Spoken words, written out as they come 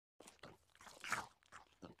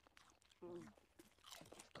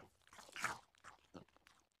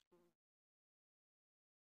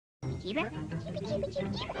cheater.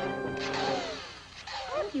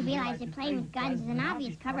 Don't you realize that playing with guns is an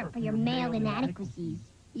obvious cover-up for your male inadequacies?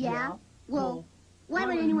 Yeah? Well, why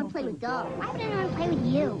would anyone play with dogs? Why would anyone play with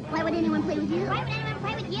you? Why would anyone play with you? Why would anyone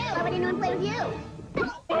play with you? Why would anyone play with you?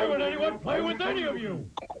 Why would anyone play with any of you?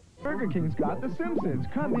 Burger King's got the Simpsons.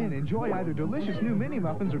 Come in, enjoy either delicious new mini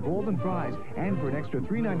muffins or golden fries. And for an extra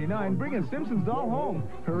 $3.99, bring a Simpsons doll home.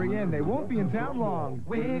 Hurry in, they won't be in town long.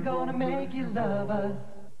 We're gonna make you love us.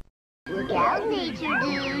 Look out, nature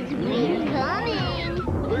dudes. We're coming.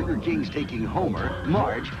 Burger King's taking Homer,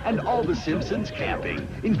 Marge, and all the Simpsons camping,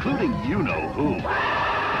 including you-know-who.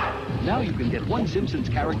 Now you can get one Simpsons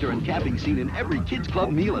character and camping scene in every Kids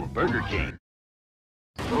Club meal at Burger King.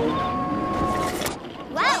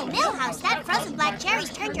 Whoa, Milhouse, that frozen black cherry's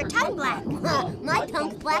turned your tongue black. My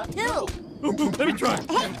tongue's black, too. Let me try.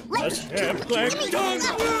 Hey, Let's have black tongue.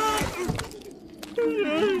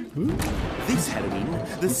 This Halloween,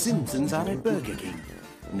 the Simpsons are at Burger King.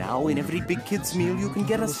 Now in every big kid's meal you can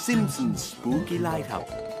get a Simpsons spooky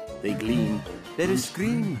lighthouse. They gleam, there is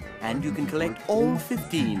scream, and you can collect all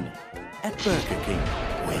 15 at Burger King.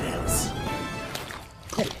 Where else?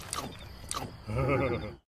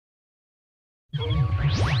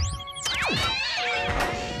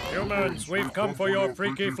 Humans, we've come for your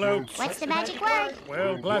freaky floats. what's the magic word?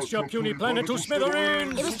 Well, blast your puny planet to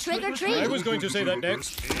smithereens. It was trick or treat. I was going to say that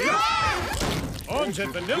next. Orange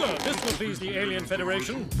and vanilla. This will please the Alien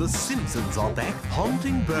Federation. The Simpsons are back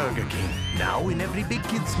haunting Burger King. Now in every big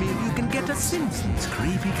kid's meal you can get a Simpsons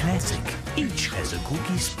creepy classic. Each has a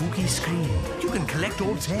kooky spooky scream. You can collect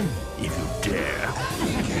all 10 if you dare.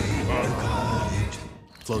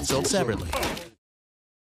 Floats sold separately.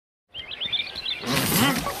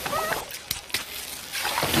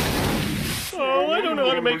 Oh, I don't know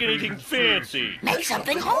how to make anything fancy. Make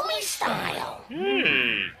something homey style.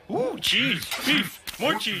 Hey. Ooh, cheese, beef,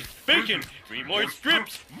 more cheese, bacon, 3 more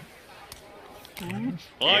strips.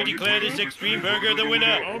 I declare this Extreme Burger the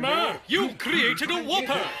winner. Omar, you created a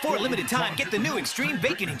Whopper. For a limited time, get the new Extreme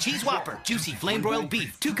Bacon and Cheese Whopper. Juicy flame-broiled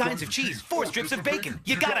beef, 2 kinds of cheese, 4 strips of bacon.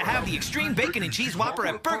 You gotta have the Extreme Bacon and Cheese Whopper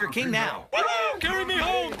at Burger King now. Woo-hoo! Carry me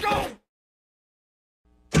home, go!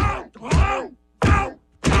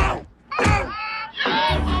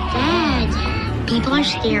 Dad, people are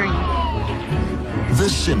staring. The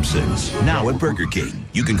Simpsons, now at Burger King.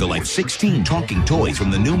 You can collect 16 talking toys from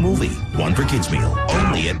the new movie. 1 per kids meal,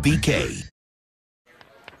 only at BK.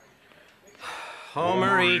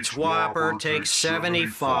 Homer eats Whopper, takes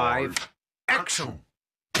 75. Action!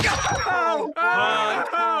 Ow!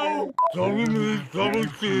 Ow! Double meat, double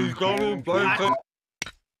cheese, double bacon.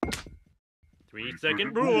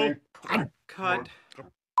 3-second rule. Cut. Cut.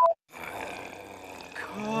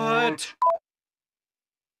 What?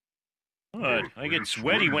 I get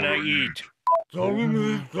sweaty when I eat. Double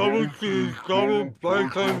meat, double cheese, double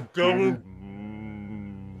bacon, double...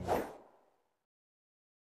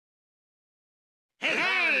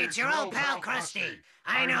 Hey, it's your old pal Krusty.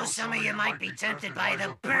 I know some of you might be tempted by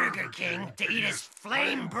the Burger King to eat his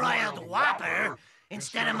flame-broiled Whopper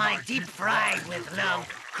instead of my deep-fried with love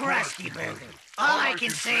Krusty Burger. All I can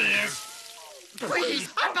say is, please,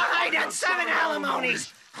 I'm behind on 7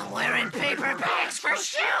 alimonies. I'm wearing paper bags for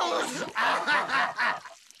shoes.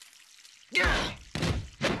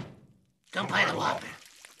 Don't buy the Whopper.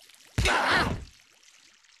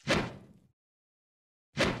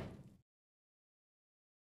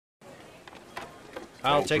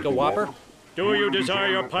 I'll take a Whopper. Do you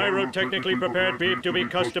desire your pyrotechnically prepared beef to be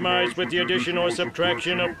customized with the addition or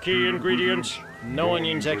subtraction of key ingredients? No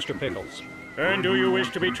onions, extra pickles. And do you wish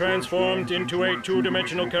to be transformed into a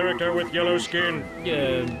 2-dimensional character with yellow skin?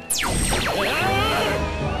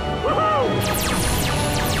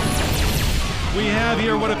 We have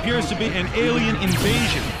here what appears to be an alien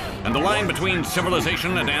invasion. And the line between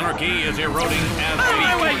civilization and anarchy is eroding as we... Out of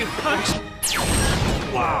my way, you punks!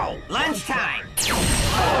 Wow! Lunchtime!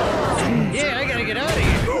 Yeah, I gotta get out of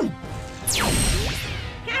here.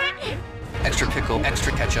 Extra pickle,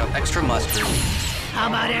 extra ketchup, extra mustard. How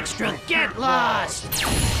about extra get lost?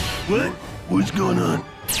 What? What's going on?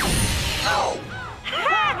 Oh!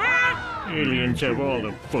 Aliens have all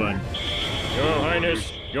the fun. Your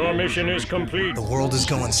Highness, your mission is complete. The world is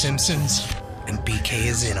going Simpsons, and BK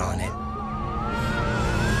is in on it.